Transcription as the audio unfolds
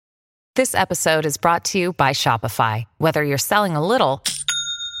This episode is brought to you by Shopify. Whether you're selling a little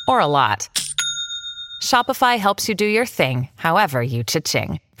or a lot, Shopify helps you do your thing, however you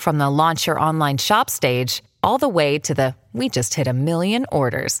cha-ching. From the launch your online shop stage, all the way to the we just hit 1 million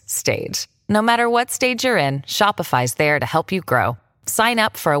orders stage. No matter what stage you're in, Shopify's there to help you grow. Sign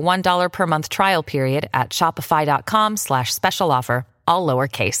up for a $1 per month trial period at shopify.com/special offer, all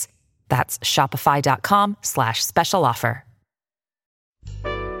lowercase. That's shopify.com/special offer.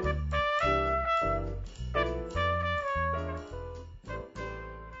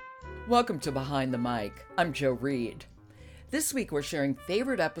 Welcome to Behind the Mic. I'm Joe Reed. This week we're sharing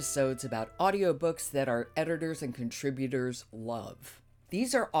favorite episodes about audiobooks that our editors and contributors love.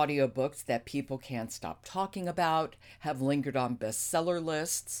 These are audiobooks that people can't stop talking about, have lingered on bestseller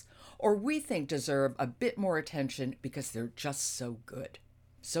lists, or we think deserve a bit more attention because they're just so good.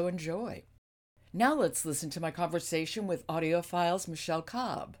 So enjoy. Now let's listen to my conversation with AudioFile's Michelle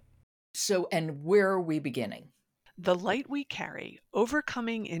Cobb. And where are we beginning? The Light We Carry,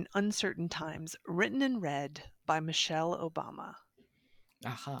 Overcoming in Uncertain Times, written and read by Michelle Obama.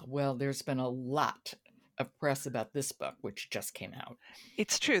 Well, there's been a lot of press about this book, which just came out.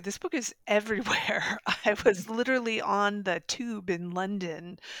 It's true. This book is everywhere. I was literally on the tube in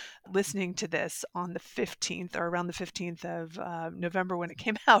London listening to this on the 15th or around the 15th of November when it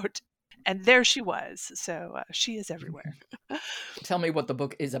came out. And there she was. So she is everywhere. Tell me what the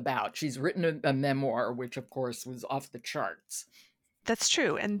book is about. She's written a memoir, which of course was off the charts. That's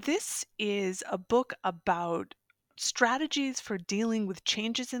true. And this is a book about strategies for dealing with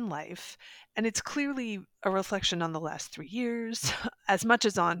changes in life. And it's clearly a reflection on the last 3 years, as much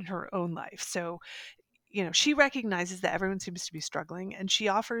as on her own life. So, she recognizes that everyone seems to be struggling, and she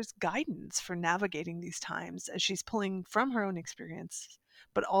offers guidance for navigating these times as she's pulling from her own experience,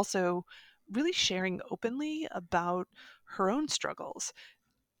 but also really sharing openly about her own struggles.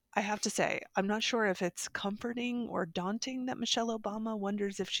 I have to say, I'm not sure if it's comforting or daunting that Michelle Obama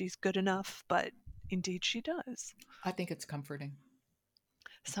wonders if she's good enough, but indeed she does. I think it's comforting.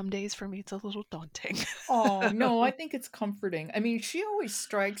 Some days for me, it's a little daunting. Oh, no, I think it's comforting. I mean, she always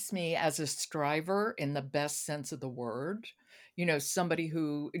strikes me as a striver in the best sense of the word. Somebody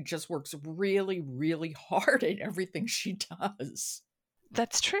who just works really, really hard at everything she does.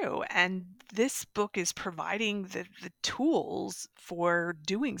 That's true. And this book is providing the tools for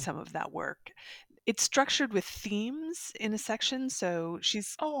doing some of that work. It's structured with themes in a section. So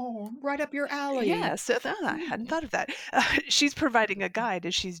she's... Oh, right up your alley. Yeah, so I hadn't thought of that. She's providing a guide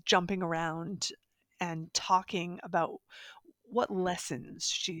as she's jumping around and talking about what lessons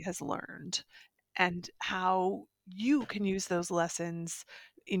she has learned and how you can use those lessons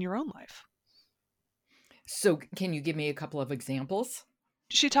in your own life. So can you give me a couple of examples?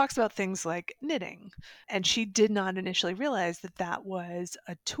 She talks about things like knitting, and she did not initially realize that that was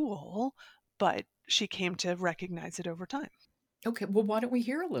a tool, but she came to recognize it over time. Okay, well, why don't we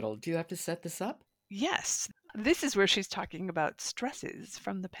hear a little? Do you have to set this up? Yes. This is where she's talking about stresses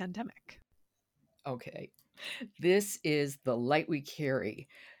from the pandemic. Okay. This is The Light We Carry.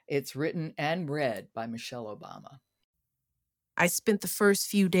 It's written and read by Michelle Obama. I spent the first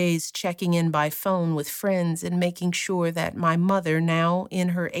few days checking in by phone with friends and making sure that my mother, now in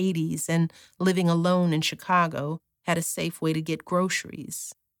her 80s and living alone in Chicago, had a safe way to get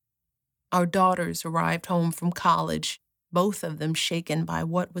groceries. Our daughters arrived home from college, both of them shaken by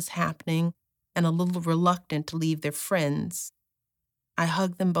what was happening and a little reluctant to leave their friends. I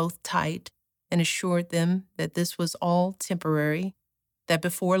hugged them both tight and assured them that this was all temporary, that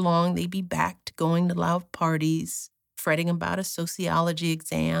before long they'd be back to going to loud parties, fretting about a sociology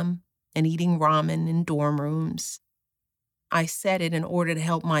exam, and eating ramen in dorm rooms. I said it in order to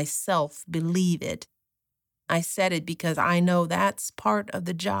help myself believe it. I said it because I know that's part of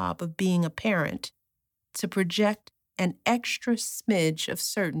the job of being a parent, to project an extra smidge of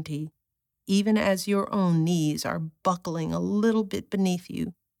certainty, even as your own knees are buckling a little bit beneath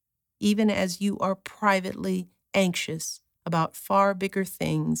you, even as you are privately anxious about far bigger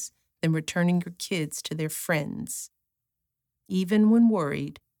things than returning your kids to their friends. Even when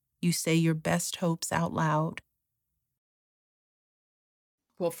worried, you say your best hopes out loud.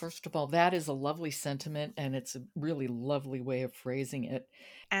 Well, first of all, that is a lovely sentiment, and it's a really lovely way of phrasing it.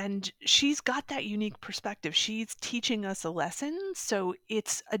 And she's got that unique perspective. She's teaching us a lesson, so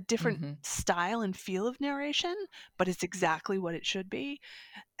it's a different style and feel of narration, but it's exactly what it should be.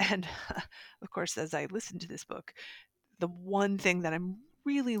 And of course, as I listen to this book, the one thing that I'm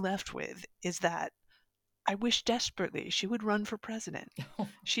really left with is that I wish desperately she would run for president.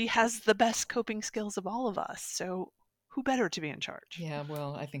 She has the best coping skills of all of us, so who better to be in charge? Yeah,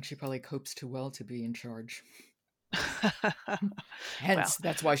 well, I think she probably copes too well to be in charge. Hence, Well,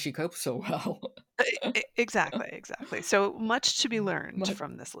 that's why she copes so well. exactly. So much to be learned But-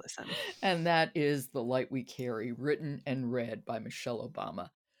 from this listen. And that is The Light We Carry, written and read by Michelle Obama.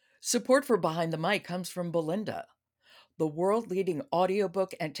 Support for Behind the Mic comes from Belinda, the world-leading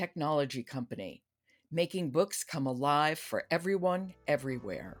audiobook and technology company, making books come alive for everyone,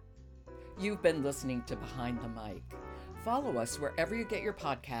 everywhere. You've been listening to Behind the Mic. Follow us wherever you get your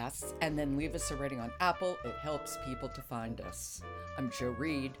podcasts, and then leave us a rating on Apple. It helps people to find us. I'm Jo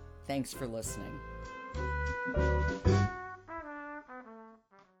Reed. Thanks for listening.